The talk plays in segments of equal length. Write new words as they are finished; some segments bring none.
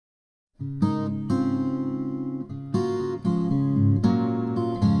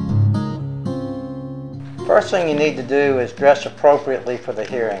First thing you need to do is dress appropriately for the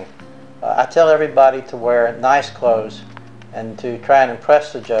hearing. I tell everybody to wear nice clothes and to try and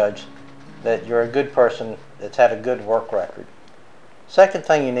impress the judge that you're a good person that's had a good work record. Second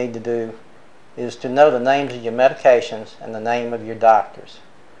thing you need to do is to know the names of your medications and the name of your doctors.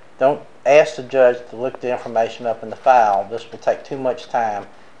 Don't ask the judge to look the information up in the file. This will take too much time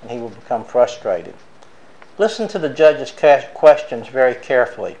and he will become frustrated. Listen to the judge's questions very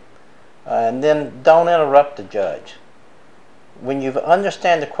carefully and then don't interrupt the judge. When you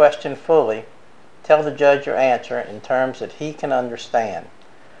understand the question fully, tell the judge your answer in terms that he can understand.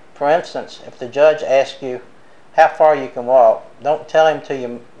 For instance, if the judge asks you how far you can walk, don't tell him to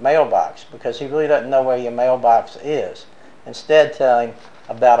your mailbox because he really doesn't know where your mailbox is. Instead, tell him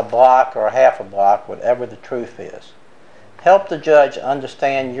about a block or a half a block, whatever the truth is. Help the judge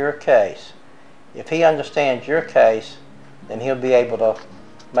understand your case. If he understands your case, then he'll be able to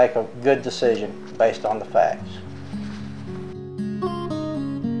make a good decision based on the facts.